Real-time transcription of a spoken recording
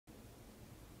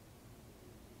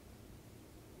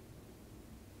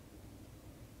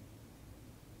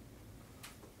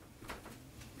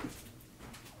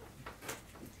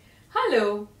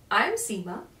Hello, I am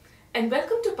Seema and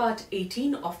welcome to part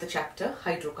 18 of the chapter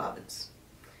Hydrocarbons.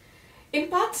 In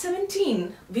part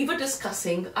 17, we were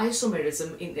discussing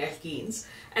isomerism in alkenes,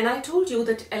 and I told you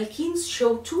that alkenes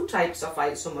show two types of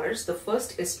isomers. The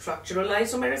first is structural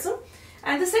isomerism,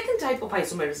 and the second type of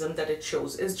isomerism that it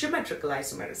shows is geometrical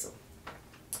isomerism.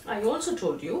 I also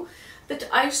told you that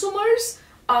isomers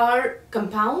are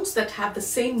compounds that have the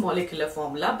same molecular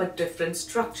formula but different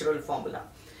structural formula.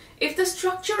 If the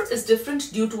structure is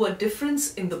different due to a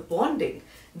difference in the bonding,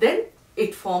 then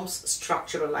it forms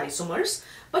structural isomers.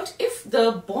 But if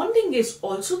the bonding is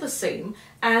also the same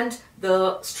and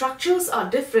the structures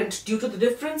are different due to the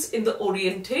difference in the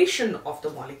orientation of the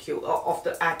molecule or of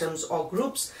the atoms or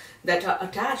groups that are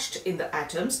attached in the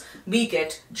atoms, we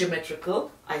get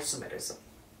geometrical isomerism.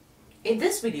 In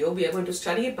this video, we are going to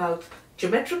study about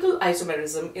geometrical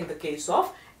isomerism in the case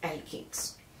of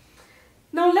alkenes.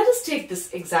 Now let us take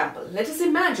this example. Let us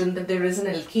imagine that there is an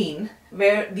alkene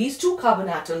where these two carbon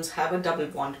atoms have a double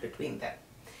bond between them.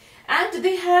 And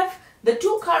they have, the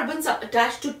two carbons are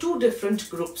attached to two different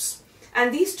groups.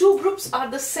 And these two groups are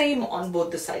the same on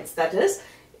both the sides. That is,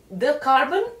 this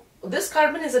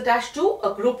carbon is attached to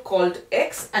a group called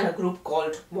X and a group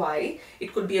called Y.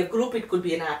 It could be a group, it could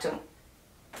be an atom.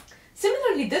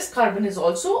 Similarly, this carbon is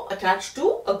also attached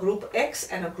to a group X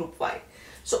and a group Y.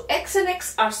 So X and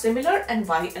X are similar and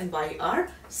Y are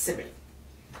similar.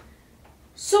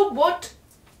 So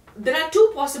there are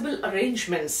two possible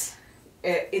arrangements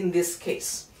in this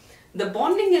case. The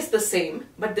bonding is the same,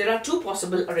 but there are two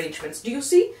possible arrangements. Do you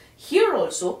see here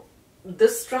also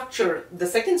this structure, the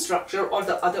second structure or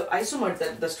the other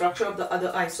isomer, the structure of the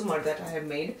other isomer that I have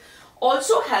made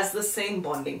also has the same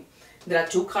bonding. There are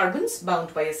two carbons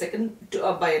bound by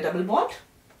a double bond.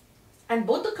 And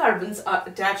both the carbons are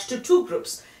attached to two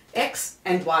groups, X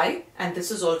and Y, and this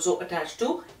is also attached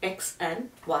to X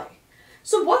and Y.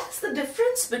 So what is the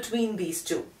difference between these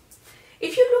two?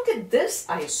 If you look at this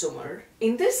isomer,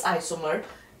 in this isomer,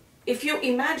 if you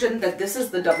imagine that this is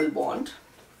the double bond,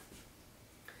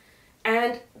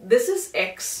 and this is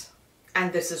X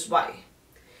and this is Y.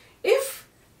 If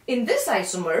in this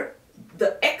isomer,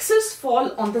 the X's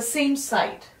fall on the same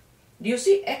side, do you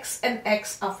see X and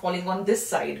X are falling on this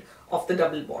side of the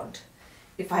double bond?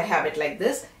 If I have it like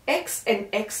this, X and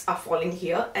X are falling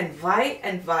here and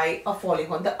Y are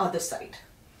falling on the other side.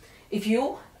 If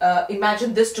you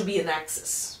imagine this to be an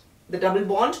axis, the double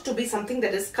bond to be something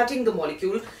that is cutting the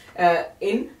molecule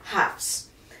in halves.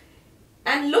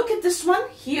 And look at this one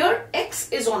here,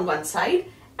 X is on one side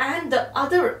and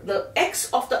the X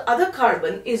of the other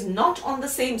carbon is not on the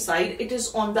same side, it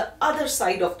is on the other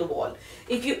side of the wall.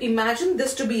 If you imagine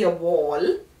this to be a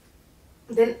wall,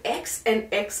 then X and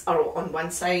X are on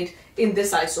one side in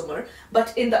this isomer,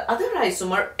 but in the other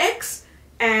isomer, X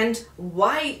and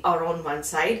Y are on one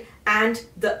side, and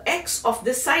the X of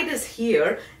this side is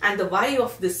here, and the Y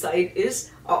of this side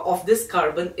is, of this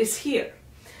carbon is here.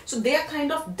 So they are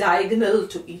kind of diagonal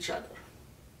to each other,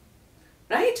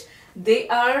 right? They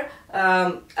are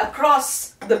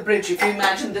across the bridge. If you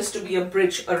imagine this to be a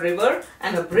bridge, a river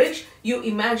and a bridge, you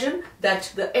imagine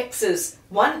that the X's,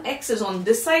 one X is on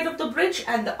this side of the bridge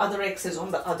and the other X is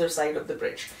on the other side of the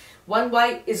bridge. One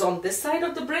Y is on this side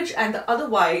of the bridge and the other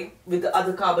Y with the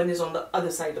other carbon is on the other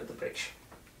side of the bridge.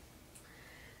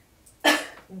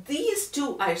 These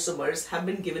two isomers have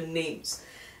been given names.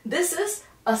 This is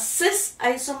a cis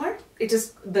isomer. It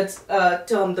is the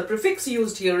term, the prefix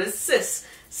used here is cis.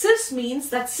 Cis means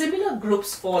that similar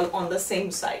groups fall on the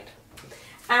same side.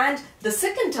 And the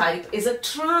second type is a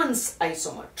trans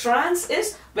isomer. Trans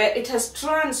is where it has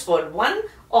transferred, one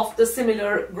of the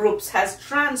similar groups has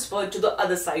transferred to the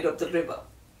other side of the river.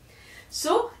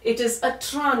 So it is a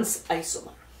trans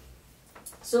isomer.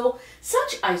 So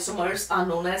such isomers are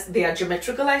known as, they are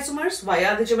geometrical isomers. Why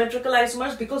are they geometrical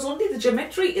isomers? Because only the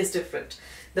geometry is different.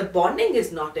 The bonding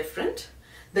is not different.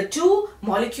 The two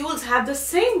molecules have the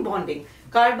same bonding.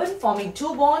 Carbon forming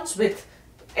two bonds with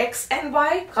X and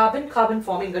Y, carbon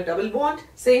forming a double bond,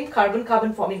 same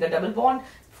carbon forming a double bond,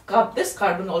 this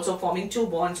carbon also forming two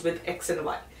bonds with X and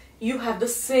Y. You have the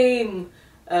same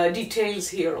details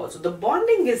here also. The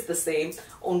bonding is the same,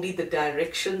 only the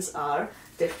directions are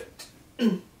different.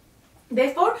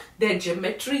 Therefore, their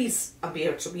geometries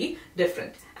appear to be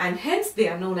different, and hence they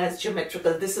are known as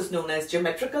geometrical. This is known as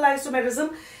geometrical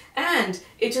isomerism, and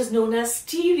it is known as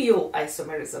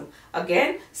stereoisomerism.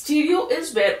 Again, stereo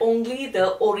is where only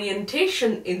the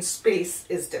orientation in space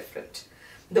is different.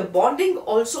 The bonding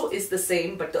also is the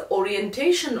same, but the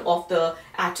orientation of the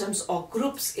atoms or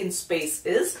groups in space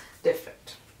is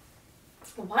different.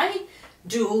 Why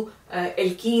do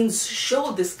alkenes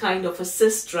show this kind of a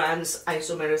cis-trans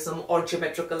isomerism or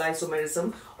geometrical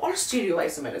isomerism or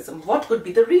stereoisomerism? What could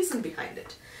be the reason behind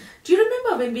it? Do you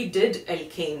remember when we did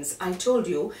alkanes, I told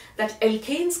you that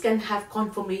alkanes can have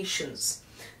conformations.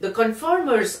 The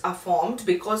conformers are formed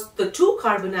because the two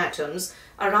carbon atoms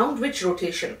around which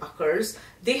rotation occurs,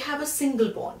 they have a single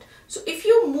bond. So if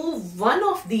you move one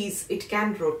of these, it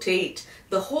can rotate.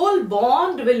 The whole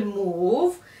bond will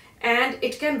move and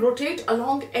it can rotate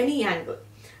along any angle.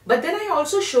 But then I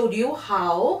also showed you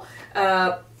how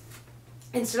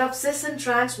instead of cis and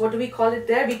trans, what do we call it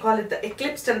there? We call it the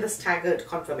eclipsed and the staggered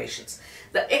conformations.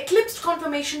 The eclipsed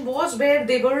conformation was where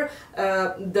they were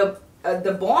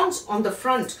the bonds on the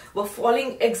front were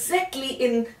falling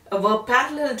exactly were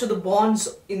parallel to the bonds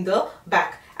in the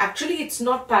back. Actually, it's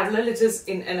not parallel, it is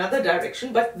in another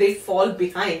direction, but they fall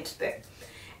behind them.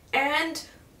 And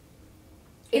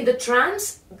in the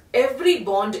trans, every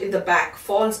bond in the back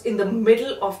falls in the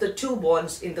middle of the two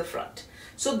bonds in the front.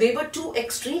 So they were two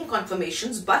extreme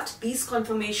conformations, but these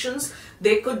conformations,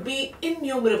 there could be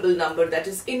innumerable number, that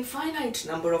is infinite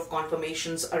number of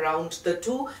conformations around the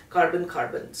two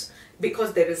carbons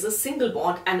because there is a single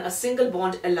bond, and a single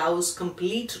bond allows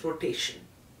complete rotation.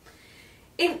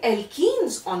 In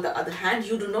alkenes, on the other hand,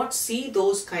 you do not see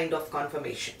those kind of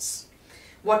conformations.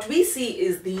 What we see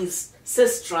is these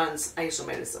cis-trans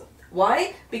isomerism.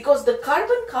 Why? Because the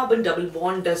carbon-carbon double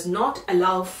bond does not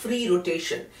allow free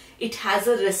rotation. It has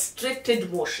a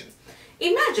restricted motion.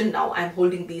 Imagine now I'm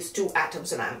holding these two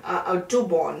atoms and I'm two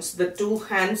bonds. The two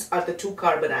hands are the two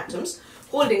carbon atoms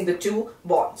holding the two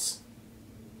bonds.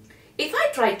 If I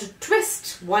try to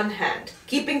twist one hand,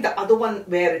 keeping the other one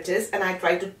where it is, and I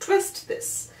try to twist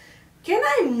this, can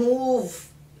I move?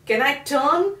 Can I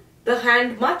turn the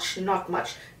hand much? Not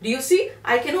much. Do you see?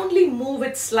 I can only move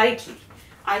it slightly.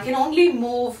 I can only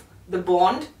move the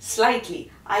bond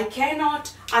slightly. I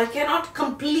cannot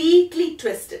completely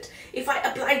twist it. If I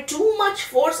apply too much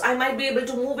force, I might be able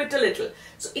to move it a little.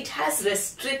 So it has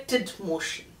restricted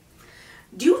motion.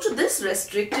 Due to this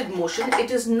restricted motion,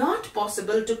 it is not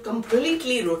possible to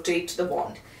completely rotate the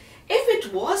bond. If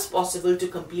it was possible to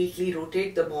completely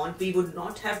rotate the bond, we would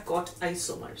not have got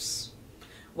isomers.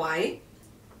 Why?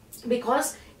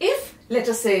 Because if, let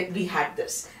us say, we had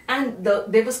this and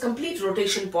there was complete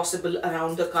rotation possible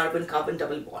around the carbon-carbon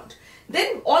double bond,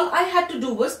 then all I had to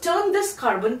do was turn this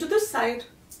carbon to this side,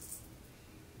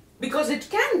 because it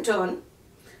can turn.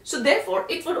 So therefore,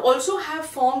 it would also have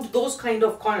formed those kind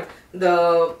of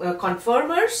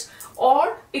conformers,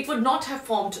 or it would not have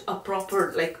formed a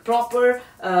proper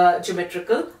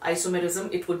geometrical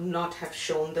isomerism. It would not have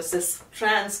shown the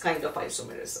cis-trans kind of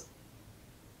isomerism.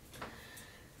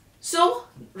 So,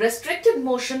 restricted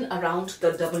motion around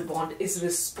the double bond is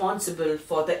responsible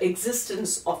for the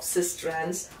existence of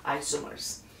cis-trans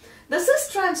isomers. The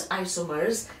cis-trans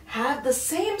isomers have the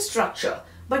same structure,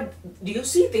 but do you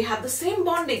see, they have the same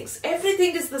bondings,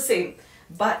 everything is the same,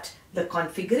 but the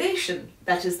configuration,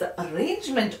 that is the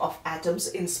arrangement of atoms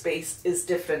in space, is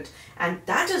different, and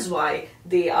that is why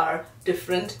they are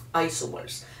different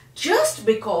isomers. Just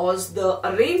because the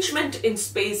arrangement in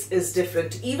space is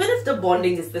different, even if the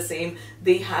bonding is the same,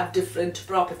 they have different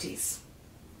properties.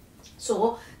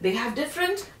 So they have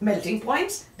different melting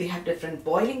points, they have different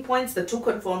boiling points. The two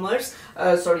conformers,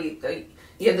 the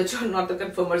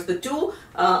two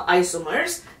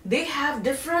isomers, they have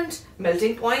different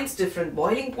melting points, different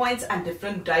boiling points, and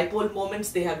different dipole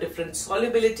moments. They have different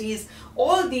solubilities.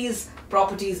 All these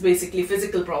properties, basically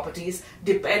physical properties,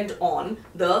 depend on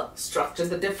the structure,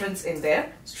 the difference in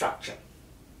their structure.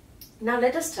 Now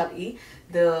let us study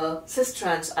the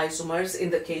cis-trans isomers in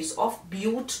the case of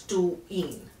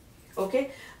but-2-ene.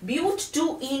 Okay,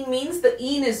 but-2-ene means the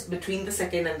ene is between the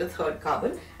second and the third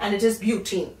carbon, and it is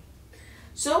butene.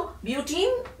 So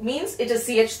butene means it is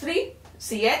CH3,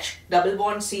 CH, double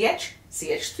bond CH,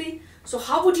 CH3. So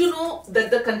how would you know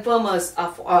that the conformers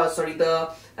are,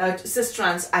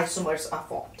 cis-trans isomers are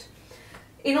formed?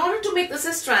 In order to make the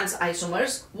cis-trans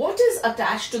isomers, what is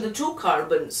attached to the two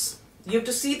carbons? You have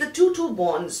to see the two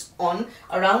bonds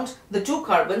around the two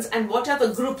carbons, and what are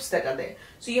the groups that are there.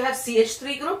 So you have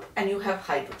CH3 group and you have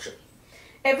hydrogen.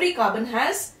 Every carbon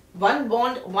has one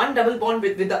bond, one double bond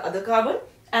with the other carbon,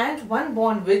 and one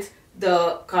bond with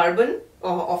the carbon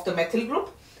of the methyl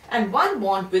group, and one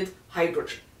bond with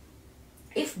hydrogen.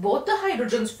 If both the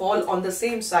hydrogens fall on the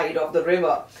same side of the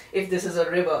river, if this is a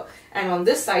river, and on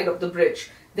this side of the bridge,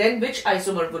 then which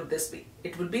isomer would this be?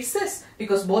 It would be cis,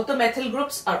 because both the methyl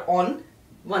groups are on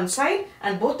one side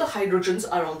and both the hydrogens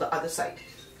are on the other side.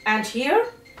 And here,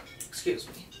 excuse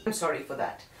me, I'm sorry for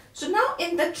that. So now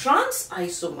in the trans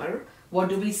isomer, what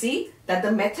do we see? That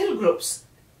the methyl groups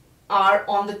are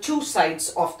on the two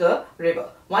sides of the river.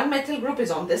 One methyl group is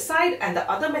on this side and the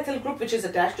other methyl group which is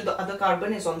attached to the other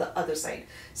carbon is on the other side.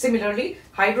 Similarly,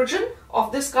 hydrogen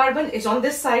of this carbon is on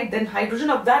this side, then hydrogen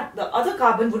of that, the other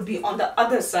carbon would be on the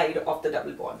other side of the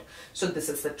double bond. So this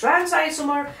is the trans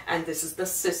isomer and this is the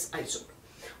cis isomer.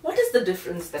 What is the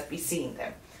difference that we see in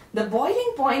them? The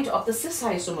boiling point of the cis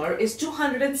isomer is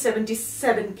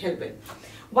 277 Kelvin.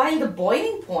 While the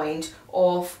boiling point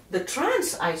of the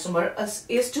trans isomer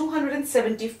is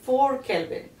 274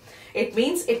 Kelvin. It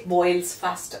means it boils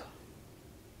faster.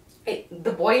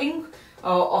 The boiling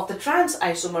of the trans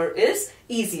isomer is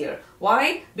easier.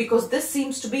 Why? Because this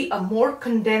seems to be a more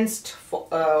condensed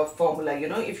formula. You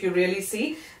know, if you really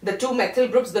see the two methyl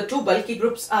groups, the two bulky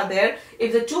groups are there.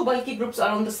 If the two bulky groups are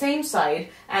on the same side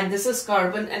and this is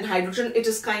carbon and hydrogen, it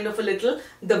is kind of a little,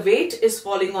 the weight is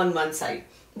falling on one side.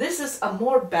 This is a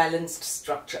more balanced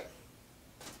structure.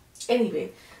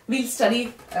 Anyway, we'll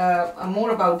study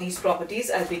more about these properties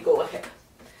as we go ahead.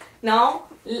 Now,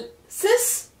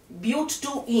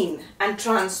 cis-butene and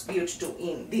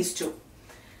trans-butene, these two.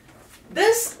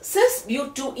 This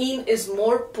cis-butene is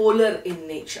more polar in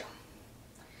nature.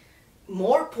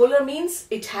 More polar means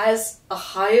it has a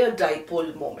higher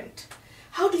dipole moment.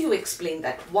 How do you explain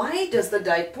that? Why does the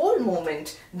dipole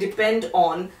moment depend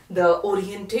on the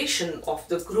orientation of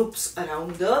the groups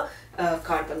around the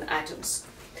carbon atoms?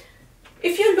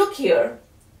 If you look here,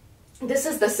 this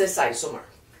is the cis isomer.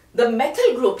 The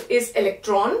methyl group is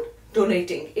electron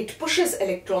donating. It pushes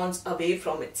electrons away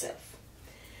from itself.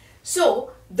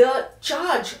 So the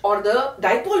charge or the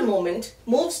dipole moment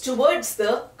moves towards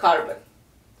the carbon.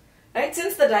 Right?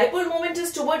 Since the dipole moment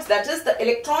is towards, that is, the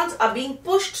electrons are being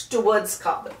pushed towards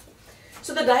carbon.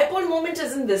 So the dipole moment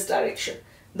is in this direction.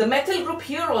 The methyl group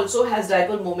here also has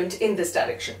dipole moment in this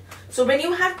direction. So when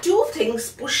you have two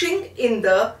things pushing in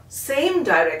the same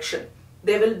direction,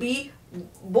 there will be,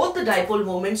 both the dipole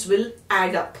moments will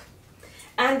add up.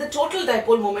 And the total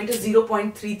dipole moment is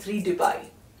 0.33 dipole.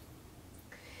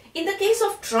 In the case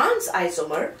of trans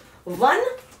isomer, one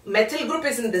methyl group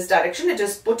is in this direction. It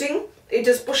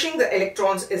is pushing the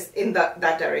electrons in that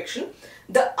direction.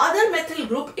 The other methyl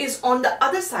group is on the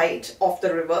other side of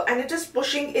the river and it is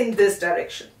pushing in this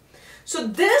direction. So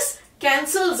this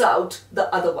cancels out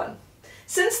the other one.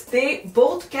 Since they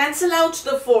both cancel out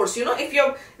the force, you know, if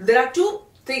there are two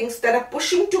things that are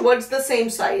pushing towards the same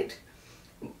side,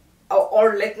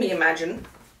 or let me imagine,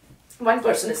 one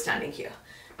person is standing here.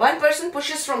 One person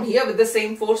pushes from here with the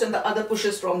same force and the other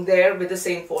pushes from there with the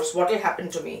same force. What will happen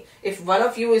to me? If one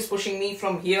of you is pushing me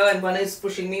from here and one is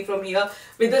pushing me from here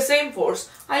with the same force,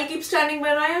 I'll keep standing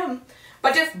where I am.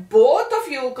 But if both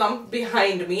of you come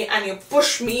behind me and you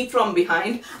push me from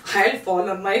behind, I'll fall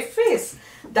on my face.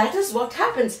 That is what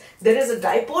happens. There is a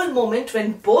dipole moment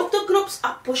when both the groups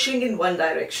are pushing in one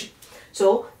direction.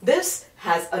 So this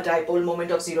has a dipole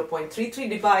moment of 0.33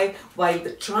 dipole, while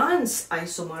the trans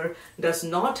isomer does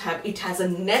not have, it has a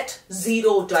net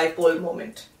zero dipole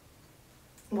moment.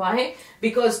 Why?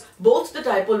 Because both the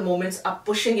dipole moments are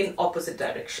pushing in opposite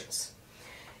directions.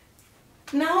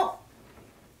 Now,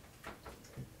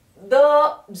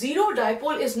 the zero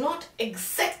dipole is not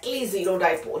exactly zero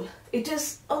dipole. It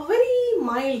is a very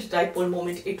mild dipole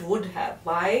moment it would have.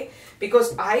 Why?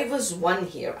 Because I was one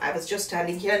here. I was just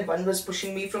standing here and one was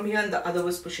pushing me from here and the other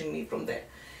was pushing me from there.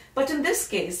 But in this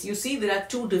case, you see there are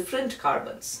two different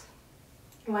carbons.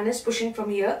 One is pushing from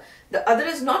here. The other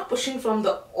is not pushing from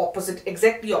the opposite,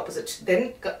 exactly opposite.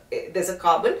 Then there's a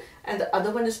carbon and the other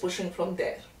one is pushing from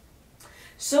there.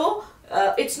 So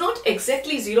it's not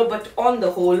exactly zero, but on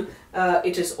the whole,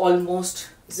 it is almost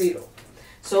zero.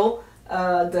 So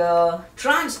the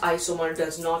trans isomer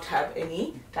does not have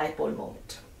any dipole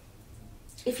moment.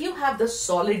 If you have the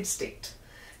solid state,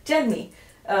 tell me,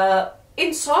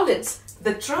 in solids,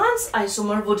 the trans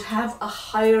isomer would have a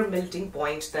higher melting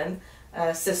point than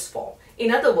cis form.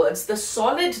 In other words, the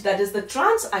solid, that is the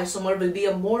trans isomer, will be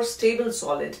a more stable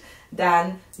solid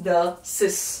than the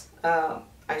cis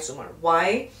isomer.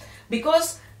 Why?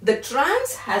 Because the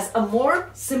trans has a more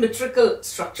symmetrical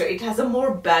structure. It has a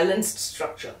more balanced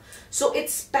structure. So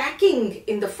its packing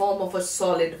in the form of a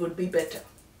solid would be better.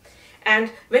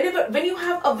 And when you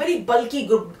have a very bulky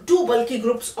group, two bulky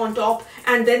groups on top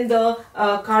and then the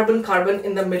carbon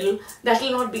in the middle, that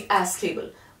will not be as stable.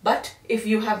 But if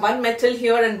you have one methyl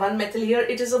here and one methyl here,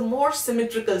 it is a more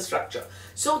symmetrical structure.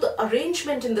 So the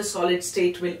arrangement in the solid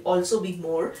state will also be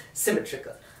more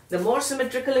symmetrical. The more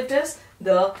symmetrical it is,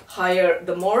 the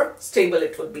more stable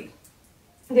it will be.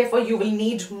 Therefore, you will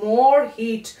need more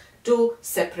heat to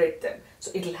separate them.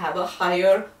 So it will have a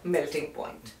higher melting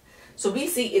point. So we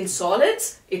see in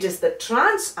solids, it is the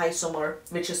trans isomer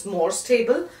which is more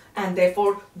stable, and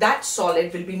therefore that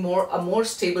solid will be a more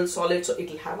stable solid, so it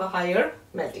will have a higher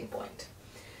melting point.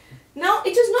 Now,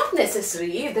 it is not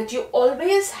necessary that you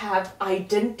always have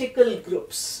identical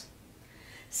groups.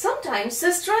 Sometimes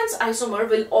cis-trans isomer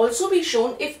will also be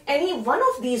shown if any one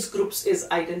of these groups is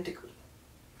identical.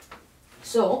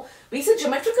 So, we say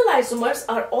geometrical isomers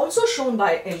are also shown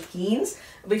by alkenes,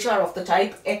 which are of the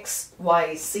type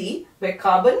XYC, where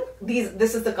carbon,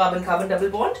 this is the carbon-carbon double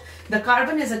bond. The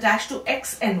carbon is attached to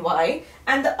X and Y,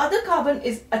 and the other carbon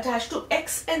is attached to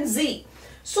X and Z.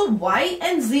 So Y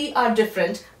and Z are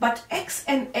different, but X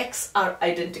and X are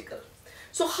identical.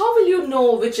 So how will you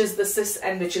know which is the cis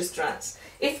and which is trans?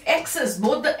 If X's,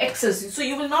 both the X's, so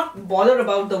you will not bother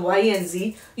about the Y and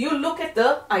Z, you look at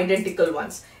the identical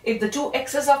ones. If the two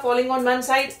X's are falling on one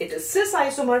side, it is cis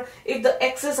isomer. If the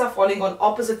X's are falling on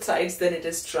opposite sides, then it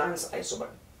is trans isomer.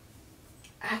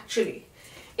 Actually,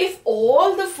 if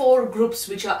all the four groups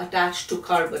which are attached to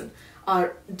carbon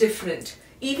are different,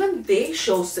 even they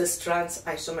show cis-trans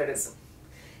isomerism.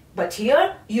 But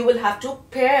here you will have to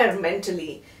pair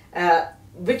mentally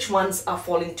which ones are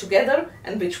falling together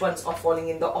and which ones are falling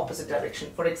in the opposite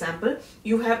direction. For example,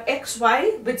 you have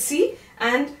XY with C,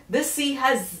 and this C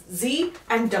has Z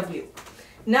and W.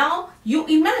 Now you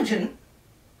imagine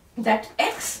that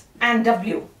X and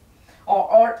W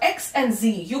or X and Z,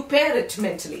 you pair it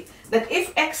mentally. That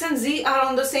if X and Z are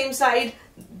on the same side,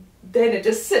 then it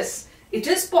is cis. It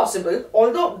is possible,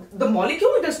 although the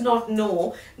molecule does not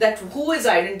know that who is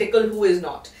identical, who is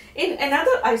not. In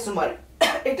another isomer,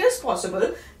 it is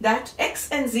possible that X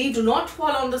and Z do not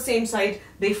fall on the same side,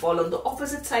 they fall on the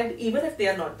opposite side, even if they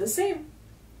are not the same.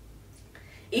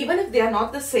 Even if they are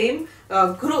not the same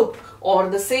group or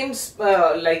the same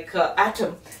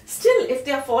atom, still if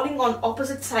they are falling on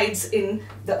opposite sides in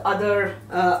the other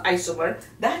isomer,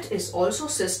 that is also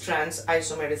cis-trans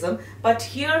isomerism. But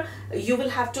here you will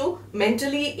have to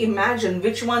mentally imagine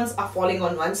which ones are falling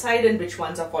on one side and which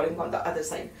ones are falling on the other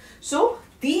side. So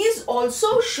these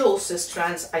also show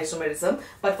cis-trans isomerism,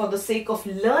 but for the sake of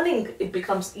learning, it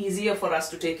becomes easier for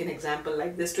us to take an example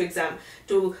like this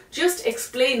to just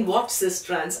explain what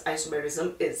cis-trans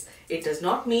isomerism is. It does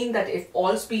not mean that if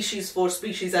all species, 4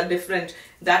 species are different,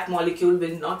 that molecule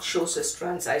will not show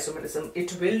cis-trans isomerism.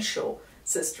 It will show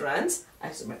cis-trans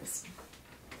isomerism.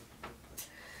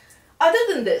 Other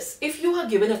than this, if you are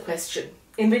given a question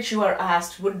in which you are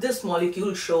asked, would this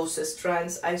molecule show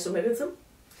cis-trans isomerism?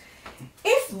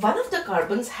 If one of the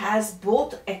carbons has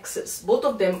both X's, both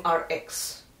of them are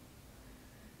X,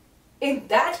 in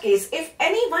that case, if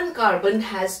any one carbon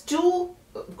has 2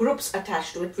 groups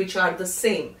attached to it which are the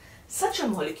same, such a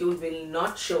molecule will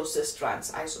not show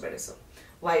cis-trans isomerism.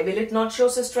 Why will it not show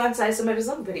cis-trans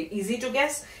isomerism? Very easy to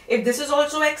guess. If this is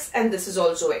also X and this is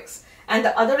also X, and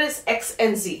the other is X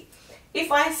and Z.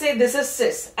 If I say this is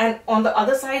cis and on the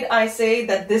other side I say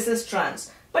that this is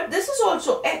trans, but this is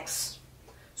also X.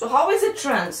 So how is it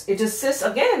trans? It is cis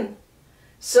again.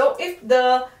 So if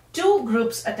the 2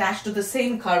 groups attached to the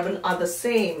same carbon are the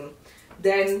same,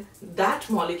 then that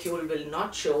molecule will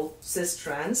not show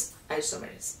cis-trans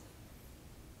isomerism.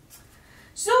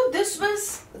 So this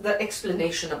was the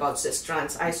explanation about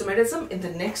cis-trans isomerism. In the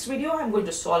next video, I'm going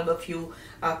to solve a few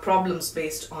problems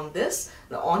based on this,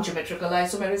 on geometrical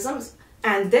isomerisms,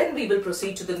 and then we will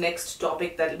proceed to the next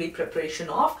topic, that will be preparation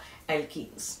of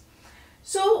alkenes.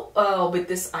 So with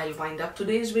this, I'll wind up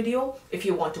today's video. If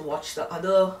you want to watch the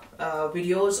other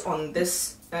videos on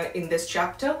this in this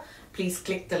chapter, please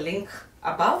click the link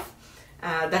above.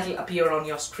 That will appear on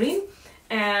your screen.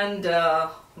 And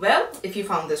well, if you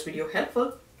found this video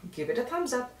helpful, give it a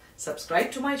thumbs up,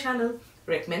 subscribe to my channel,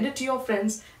 recommend it to your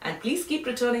friends, and please keep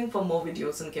returning for more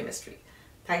videos on chemistry.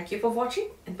 Thank you for watching,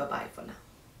 and bye-bye for now.